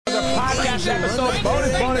this episode.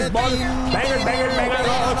 Bonus. Banger. All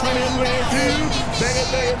 20 banger.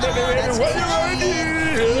 What you gonna do?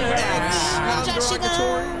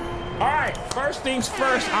 All right, first things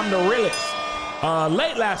first, I'm the realest.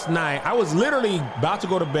 Late last night, I was literally about to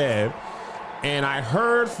go to bed, and I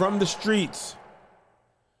heard from the streets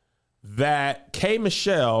that K.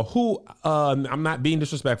 Michelle, who I'm not being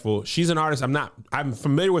disrespectful, she's an artist. I'm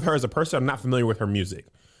familiar with her as a person. I'm not familiar with her music.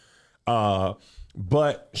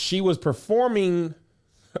 But she was performing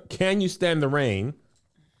Can You Stand the Rain?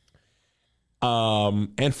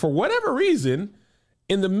 And for whatever reason,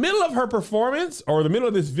 in the middle of her performance or the middle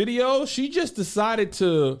of this video, she just decided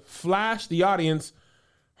to flash the audience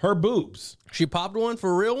her boobs. She popped one for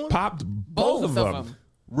a real one? Popped both of them.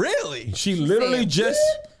 Really? She literally just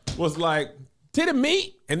was like, didn't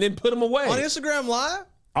meet, and then put them away. On Instagram Live?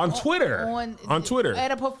 On Twitter. On Twitter.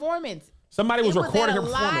 At a performance. Somebody was recording her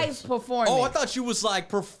live performance. Oh, I thought she was like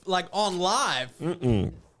on live.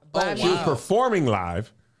 But she was performing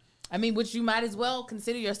live. I mean, which you might as well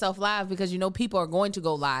consider yourself live because you know people are going to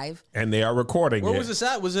go live. And they are recording Where was this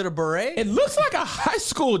at? Was it a beret? It looks like a high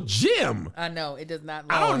school gym. I know, it does not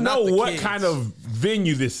look. I don't know what kind of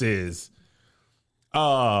venue this is.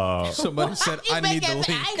 Somebody said, I need the link.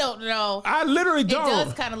 I don't know. I literally don't. It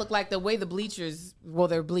does kind of look like the way the bleachers, well,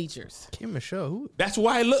 they're bleachers. Kim Michelle. That's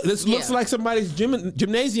why this looks like somebody's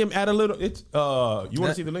gymnasium at a little, you want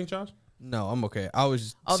to see the link, Josh? No, I'm okay. I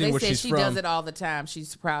was they seeing where said she's she from. does it all the time.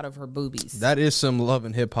 She's proud of her boobies. That is some love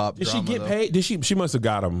and hip hop. Did she get paid? Did she must have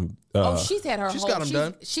got them. She's had her. She's got them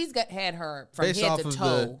done. She's had her from based head off to of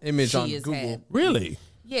toe. the image on Google. Had. Really?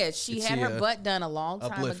 Yeah, she had her butt done a long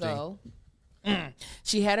time ago. Uplifting.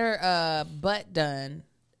 She had her butt done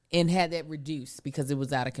and had that reduced because it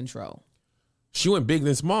was out of control. She went big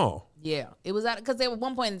then small. Yeah, it was out because at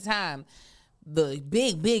one point in time, the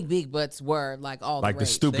big butts were like all like the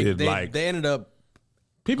stupid they ended up.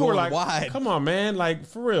 People were like, wide. "Come on, man! Like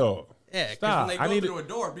for real." Yeah, because when they go through a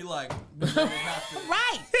door, it'd be like,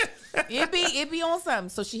 right. It'd be on something.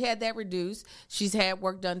 So she had that reduced. She's had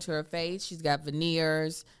work done to her face. She's got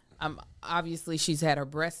veneers. Obviously she's had her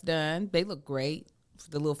breasts done. They look great.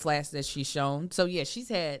 The little flash that she's shown. So yeah, she's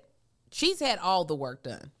had all the work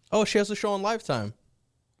done. oh, she has a show on Lifetime.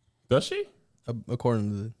 Does she?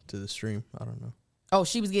 According to the stream, I don't know. Oh,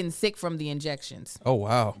 she was getting sick from the injections. Oh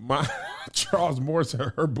wow, Charles Moore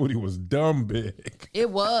said her booty was dumb big.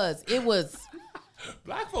 It was.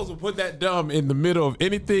 Black folks will put that dumb in the middle of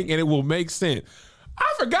anything, and it will make sense.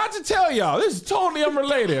 I forgot to tell y'all. This is totally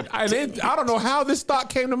unrelated. I don't know how this thought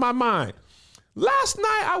came to my mind. Last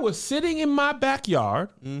night, I was sitting in my backyard.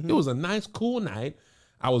 Mm-hmm. It was a nice, cool night.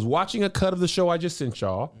 I was watching a cut of the show I just sent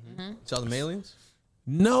y'all. Mm-hmm. Saw the aliens?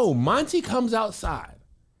 No, Monty comes outside,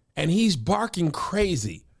 and he's barking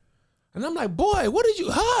crazy. And I'm like, boy, what did you,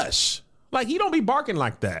 hush. Like, he don't be barking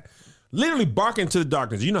like that. Literally barking to the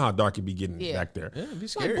darkness. You know how dark it be getting back there. Yeah, it'd be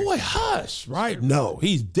scary. Like, boy, hush, right? No,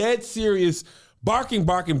 he's dead serious. Barking.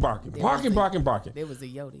 There was a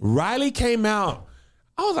Yodi. Riley came out.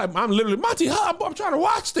 I was like, I'm literally, Monty, I'm trying to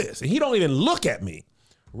watch this. And he don't even look at me.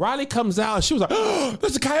 Riley comes out and she was like, oh,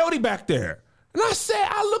 there's a coyote back there. And I said,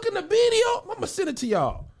 I look in the video. I'm going to send it to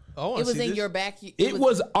y'all. Oh, it was in your back. It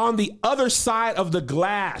was on the other side of the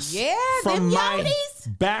glass. Yeah, from them my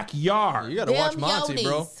Yodis. backyard. You got to watch Monty,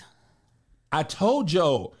 bro. I told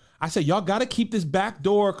Joe, I said, y'all got to keep this back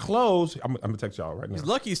door closed. I'm going to text y'all right now. He's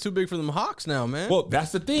lucky he's too big for them Hawks now, man. Well,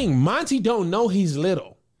 that's the thing. Monty don't know he's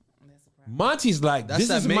little. Monty's like, this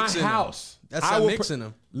is my house. That's that mix in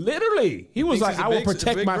him. Literally. He was like, I will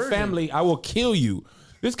protect my family. I will kill you.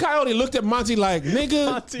 This coyote looked at Monty like, nigga,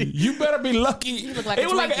 Monty. You better be lucky. It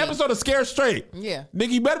was like an episode of Scared Straight. Yeah. Nigga,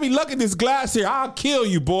 you better be lucky this glass here. I'll kill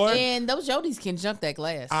you, boy. And those Yodis can jump that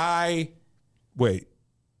glass. Wait.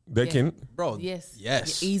 They can? Bro.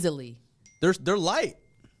 Yes. Easily. They're light.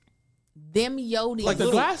 Them Yodis. Like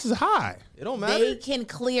the glass is high. It don't matter. They can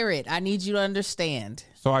clear it. I need you to understand.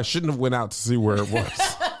 So I shouldn't have went out to see where it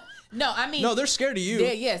was. No, I mean. No, they're scared of you.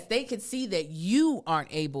 Yes, they could see that you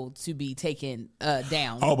aren't able to be taken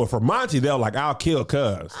down. Oh, but for Monty, they're like, I'll kill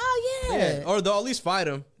cuz. Oh, yeah. Or they'll at least fight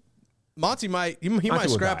him. Monty might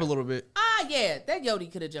scrap a little bit. Yeah. That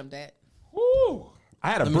Yodi could have jumped that. Woo.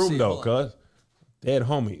 I had a broom though, cuz. Dead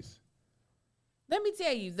homies. Let me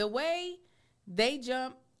tell you, the way they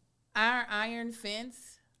jump our iron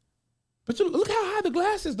fence. But look how high the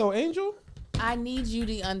glass is though, Angel. I need you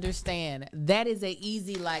to understand. That is a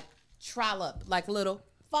easy, like, trollop, like little.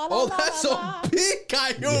 Oh, that's a big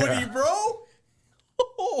coyote, bro.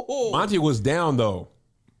 Oh. Monty was down though.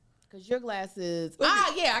 Because your glass is.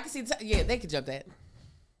 Yeah, I can see. Yeah, they could jump that.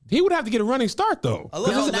 He would have to get a running start though. I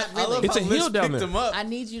love No, how not I love really. It's how a Liz hill down picked there. him up. I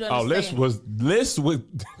need you to Oh, understand. Liz was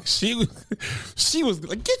she was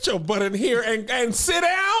like, get your butt in here and sit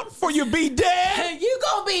down for you be dead. You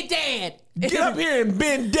gonna be dead. Get up here and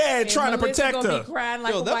been dead trying to Melissa protect gonna her. Be crying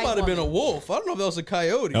like Yo, a that white might have been a woman. wolf. I don't know if that was a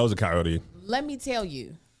coyote. That was a coyote. Let me tell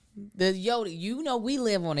you, the Yoda. You know we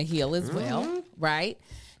live on a hill as well, right?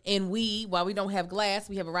 And while we don't have glass,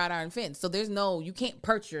 we have a wrought iron fence. So you can't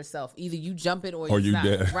perch yourself. Either you jump it or You not.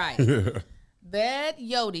 dead. Right. That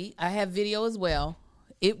Yodi, I have video as well.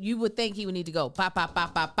 You would think he would need to go pop, pop,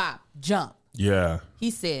 pop, pop, pop, jump. Yeah. He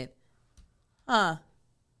said,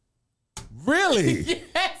 Really?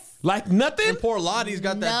 yes, Like nothing? And poor Lottie's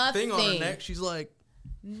got that thing on her Nothing. neck. She's like,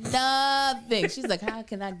 nothing. She's like, how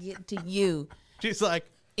can I get to you?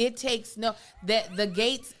 It takes that the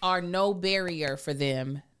gates are no barrier for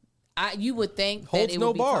them. You would think Holds that it no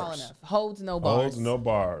would be tall bars. enough. Holds no bars. Holds no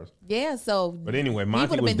bars. Yeah, so. But anyway, he Monty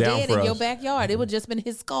would have was been down dead for in your us. backyard. It would just been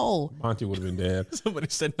his skull. Monty would have been dead. somebody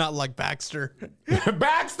said not like Baxter.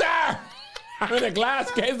 Baxter! I'm in a glass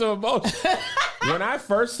case of emotion. When I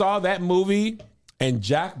first saw that movie and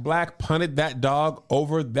Jack Black punted that dog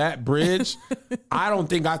over that bridge, I don't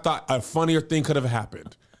think I thought a funnier thing could have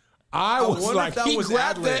happened. I was wonder like, if that he was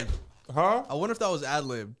grabbed it. ad-libbed. Huh? I wonder if that was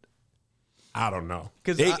ad-libbed. I don't know.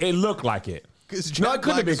 'Cause It looked like it. 'Cause No, Jack it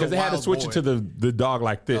couldn't have Black been is a because they had to wild switch boy. it to the dog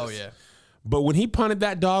like this. Oh, yeah. But when he punted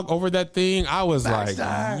that dog over that thing, I was like,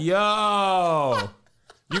 yo,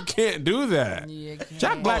 you can't do that. You can't.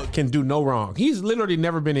 Jack Black can do no wrong. He's literally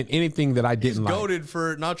never been in anything that I He's didn't like. goated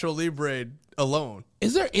for Nacho Libre alone.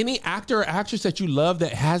 Is there any actor or actress that you love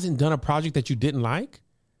that hasn't done a project that you didn't like?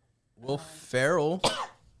 Will Ferrell.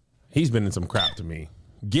 He's been in some crap to me.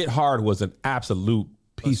 Get Hard was an absolute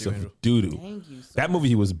piece you, Angel. of doo-doo. Thank you so That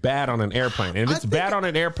movie was bad on an airplane. And if it's bad on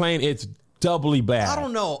an airplane, it's doubly bad. I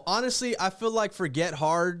don't know. Honestly, I feel like for Get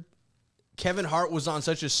Hard, Kevin Hart was on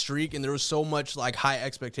such a streak and there was so much like high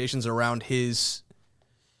expectations around his,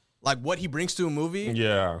 like what he brings to a movie.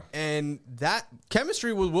 Yeah. And that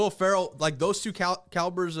chemistry with Will Ferrell, like those two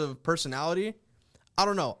calibers of personality, I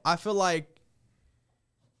don't know. I feel like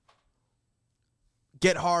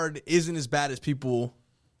Get Hard isn't as bad as people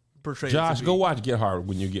portray it Josh, to be. go watch Get Hard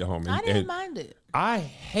when you get home. I And- didn't and mind it. I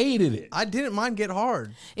hated it. I didn't mind Get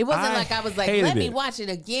Hard. It wasn't I like I was like, hated let me it. watch it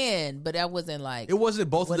again. But I wasn't like, It wasn't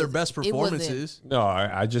both What of their is it? best It wasn't- performances. No,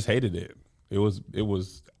 I just hated it. It was.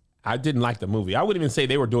 I didn't like the movie. I wouldn't even say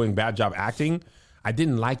they were doing bad job acting. I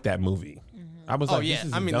didn't like that movie. I was Oh, like, yeah. this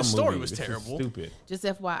is I a mean, the dumb story movie. was This is terrible. stupid. just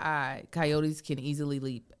FYI, coyotes can easily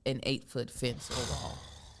leap an 8-foot fence overall.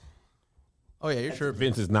 Oh, yeah, you're sure.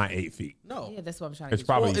 Vince is not 8 feet. No. Yeah, that's what I'm trying to It's get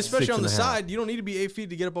probably Well, especially 6 on the and a half. side, you don't need to be 8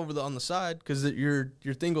 feet to get up over on the side because your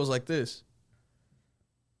thing goes like this.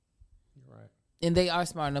 Right. And they are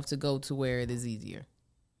smart enough to go to where it is easier.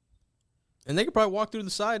 And they could probably walk through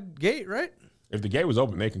the side gate, right? If the gate was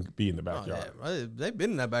open, they can be in the Oh, backyard. yeah. They've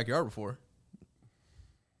been in that backyard before.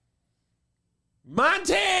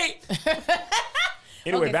 Monty.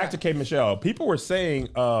 Anyway, Okay, back fine. to Kate Michelle. People were saying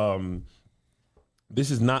this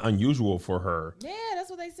is not unusual for her. Yeah, that's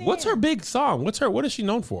what they said. What's her big song? What is she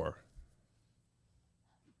known for?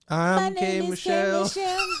 I'm K. Michelle.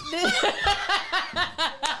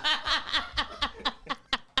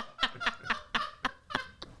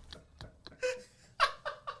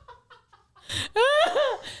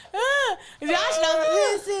 Josh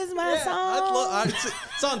knows this is my song.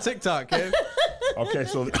 It's on TikTok, Kev. Okay,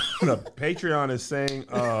 so the Patreon is saying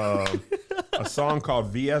a song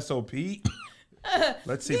called VSOP.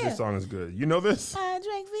 Let's see if this song is good. You know this? I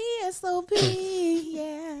drank VSOP,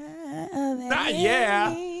 yeah. Not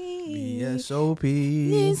yeah. VSOP.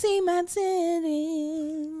 You see my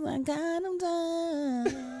titties, I got them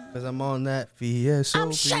done. Because I'm on that VSOP.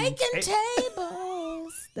 I'm shaking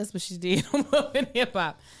tables. That's what she did on Love and Hip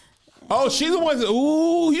Hop. Oh, she's the one.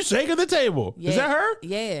 Ooh, you shaking the table. Yeah. Is that her?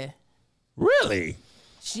 Yeah. Really?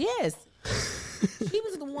 Yes. She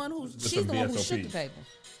was the one who. This She's is the one who VSOP. shook the table.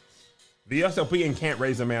 VSOP and Can't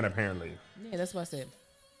Raise a Man, apparently. Yeah, that's what I said.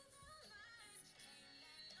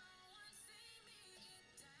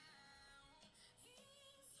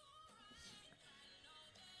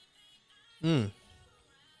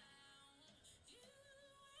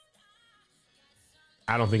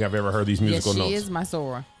 I don't think I've ever heard these Yes, musical she notes. is my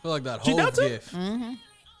Sora. I feel like that She whole does it? gif.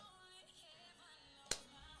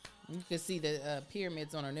 You can see the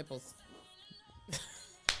pyramids on her nipples.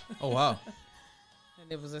 Oh, wow. Her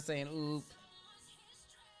nipples are saying "oop."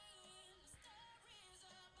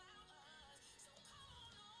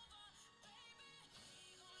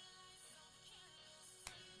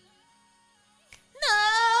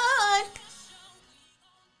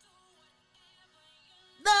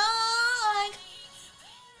 No.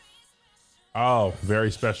 Oh,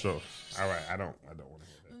 very special. All right, I don't want to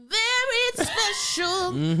hear Very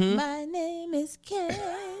special. My name is Kim.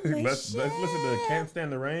 that. Let's listen to Can't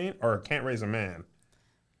Stand the Rain or Can't Raise a Man.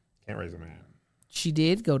 Can't Raise a Man. She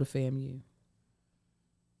did go to FAMU.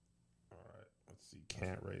 All right, let's see.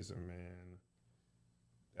 Can't Raise a Man.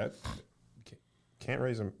 That Can't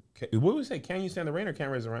Raise a. What would we say? Can you stand the rain or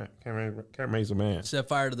can't raise a man? Can't raise a man. Set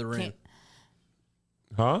fire to the ring.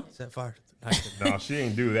 Huh? Set fire. No, she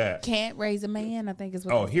ain't do that. Can't raise a man, I think is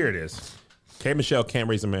what. Oh, here it is. K. Michelle Can't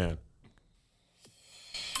Raise a Man.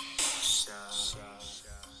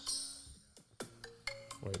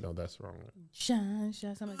 Wait, no, that's wrong. Shine,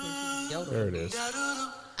 shine. Somebody said There it is.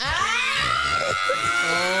 Oh,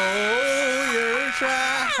 you're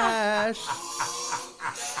trash.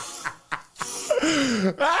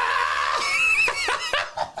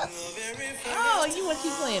 Oh, you want to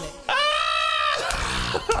keep playing it?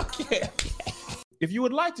 Okay. If you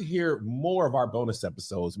would like to hear more of our bonus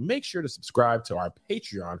episodes, make sure to subscribe to our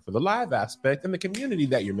Patreon for the live aspect and the community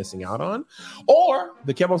that you're missing out on, or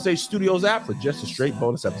the Kev on Stage Studios app for just a straight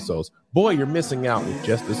bonus episodes. Boy, you're missing out with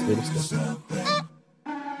just this little stuff.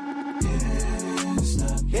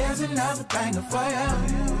 Here's another banger for you.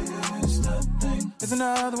 Here's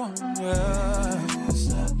another one.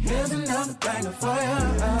 Here's another banger for you.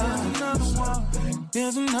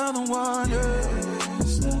 Here's another one.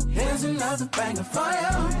 Here's another banger for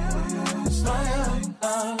you.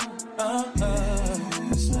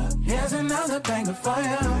 Here's another banger for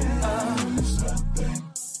you.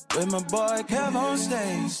 With my boy Kev on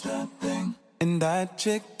stage and that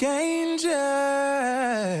chick Angel.